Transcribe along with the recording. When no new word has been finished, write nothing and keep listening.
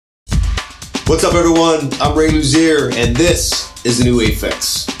What's up, everyone? I'm Luzier, and this is the new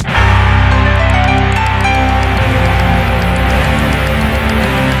Aphex.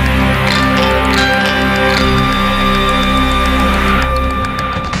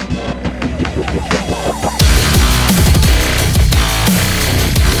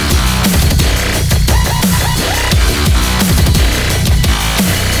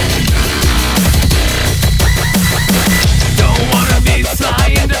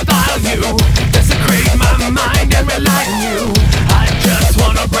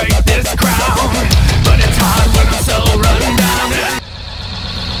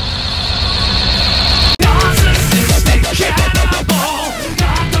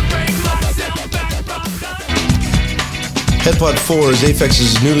 Headpod 4 is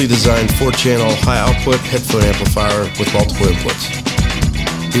Aphex's newly designed 4-channel high-output headphone amplifier with multiple inputs.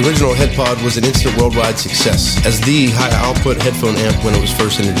 The original Headpod was an instant worldwide success as the high-output headphone amp when it was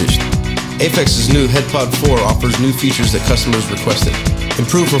first introduced. Aphex's new Headpod 4 offers new features that customers requested,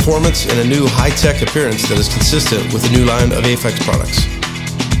 improved performance, and a new high-tech appearance that is consistent with the new line of Aphex products.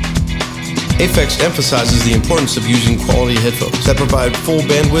 Aphex emphasizes the importance of using quality headphones that provide full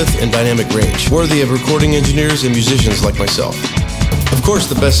bandwidth and dynamic range, worthy of recording engineers and musicians like myself. Of course,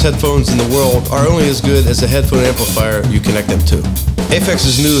 the best headphones in the world are only as good as the headphone amplifier you connect them to.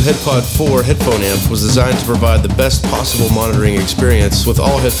 Aphex's new Headpod 4 headphone amp was designed to provide the best possible monitoring experience with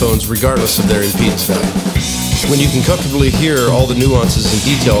all headphones regardless of their impedance value. When you can comfortably hear all the nuances and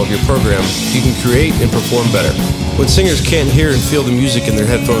detail of your program, you can create and perform better. When singers can't hear and feel the music in their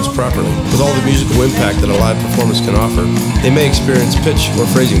headphones properly, with all the musical impact that a live performance can offer, they may experience pitch or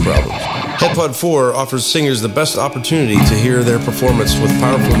phrasing problems. Headpod 4 offers singers the best opportunity to hear their performance with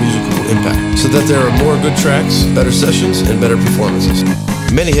powerful musical impact, so that there are more good tracks, better sessions, and better performances.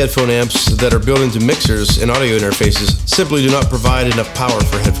 Many headphone amps that are built into mixers and audio interfaces simply do not provide enough power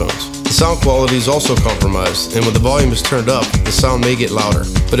for headphones. The sound quality is also compromised, and when the volume is turned up, the sound may get louder,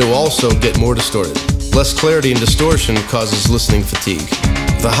 but it will also get more distorted. Less clarity and distortion causes listening fatigue.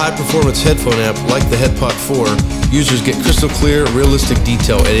 With a high-performance headphone amp like the Headpod 4, users get crystal clear, realistic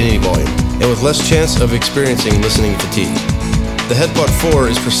detail at any volume, and with less chance of experiencing listening fatigue. The Headpod 4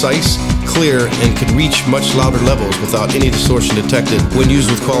 is precise, clear, and can reach much louder levels without any distortion detected when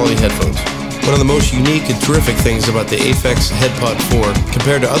used with quality headphones. One of the most unique and terrific things about the Aphex Headpod 4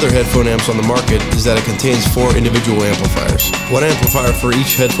 compared to other headphone amps on the market is that it contains 4 individual amplifiers, one amplifier for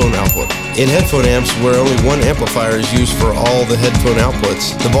each headphone output. In headphone amps where only one amplifier is used for all the headphone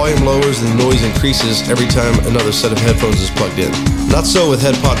outputs, the volume lowers and the noise increases every time another set of headphones is plugged in. Not so with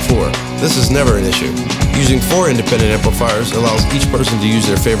Headpod 4. This is never an issue. Using 4 independent amplifiers allows each person to use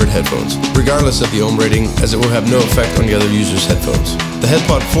their favorite headphones, regardless of the ohm rating, as it will have no effect on the other user's headphones. The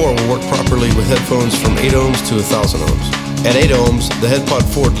Headpod 4 will work properly with headphones from 8 ohms to 1000 ohms. At 8 ohms, the Headpod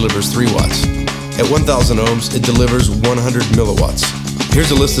 4 delivers 3 watts. At 1000 ohms, it delivers 100 milliwatts.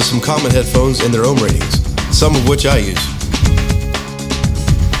 Here's a list of some common headphones and their ohm ratings, some of which I use.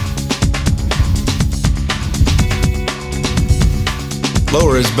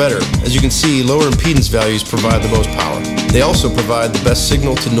 Lower is better. As you can see, lower impedance values provide the most power. They also provide the best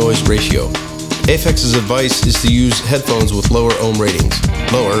signal-to-noise ratio. Aphex's advice is to use headphones with lower ohm ratings.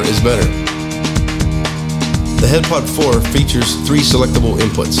 Lower is better. The Headpod 4 features 3 selectable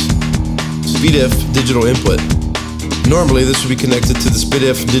inputs. SpeedIF digital input. Normally, this would be connected to the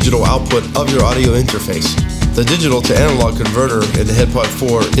SpeedIF digital output of your audio interface. The digital to analog converter in the Headpod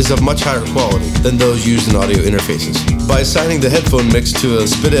 4 is of much higher quality than those used in audio interfaces. By assigning the headphone mix to a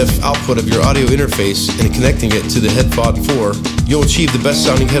SpeedIF output of your audio interface and connecting it to the Headpod 4, you'll achieve the best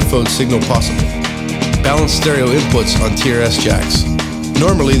sounding headphone signal possible. Balanced stereo inputs on TRS jacks.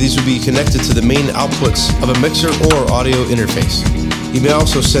 Normally, these would be connected to the main outputs of a mixer or audio interface. You may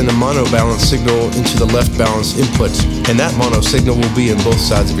also send a mono balance signal into the left balance input, and that mono signal will be on both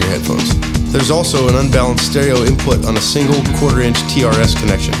sides of your headphones. There's also an unbalanced stereo input on a single 1/4-inch TRS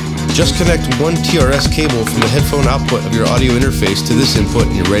connection. Just connect one TRS cable from the headphone output of your audio interface to this input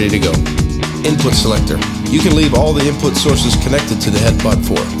and you're ready to go. Input selector. You can leave all the input sources connected to the Headpod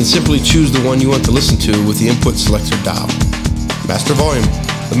 4 and simply choose the one you want to listen to with the input selector dial. Master volume.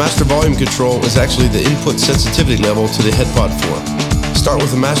 The master volume control is actually the input sensitivity level to the Headpod 4. Start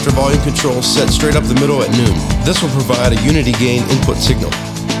with the master volume control set straight up the middle at noon. This will provide a unity gain input signal.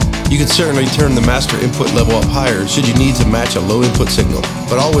 You can certainly turn the master input level up higher should you need to match a low input signal,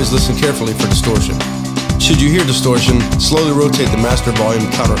 but always listen carefully for distortion. Should you hear distortion, slowly rotate the master volume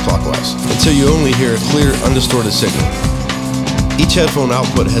counterclockwise until you only hear a clear, undistorted signal. Each headphone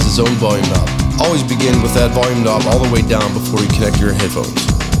output has its own volume knob. Always begin with that volume knob all the way down before you connect your headphones.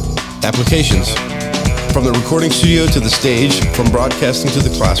 Applications. From the recording studio to the stage, from broadcasting to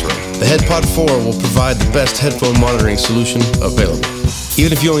the classroom. The Headpod 4 will provide the best headphone monitoring solution available,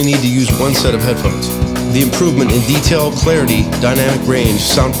 even if you only need to use one set of headphones. The improvement in detail, clarity, dynamic range,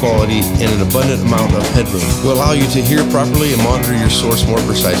 sound quality, and an abundant amount of headroom will allow you to hear properly and monitor your source more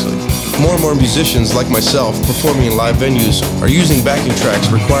precisely. More and more musicians like myself performing in live venues are using backing tracks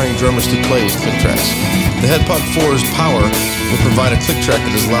requiring drummers to play with click tracks. The Headpod 4's power will provide a click track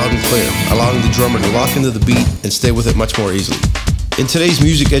that is loud and clear, allowing the drummer to lock into the beat and stay with it much more easily. In today's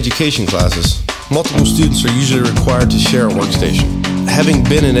music education classes, multiple students are usually required to share a workstation. Having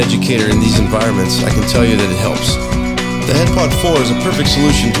been an educator in these environments, I can tell you that it helps. The Headpod 4 is a perfect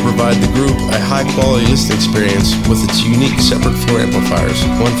solution to provide the group a high-quality listening experience with its unique separate floor amplifiers,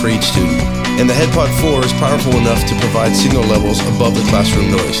 one for each student. And the Headpod 4 is powerful enough to provide signal levels above the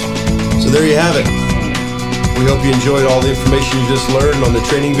classroom noise. So there you have it. We hope you enjoyed all the information you just learned on the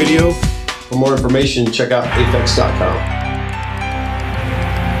training video. For more information, check out aphex.com.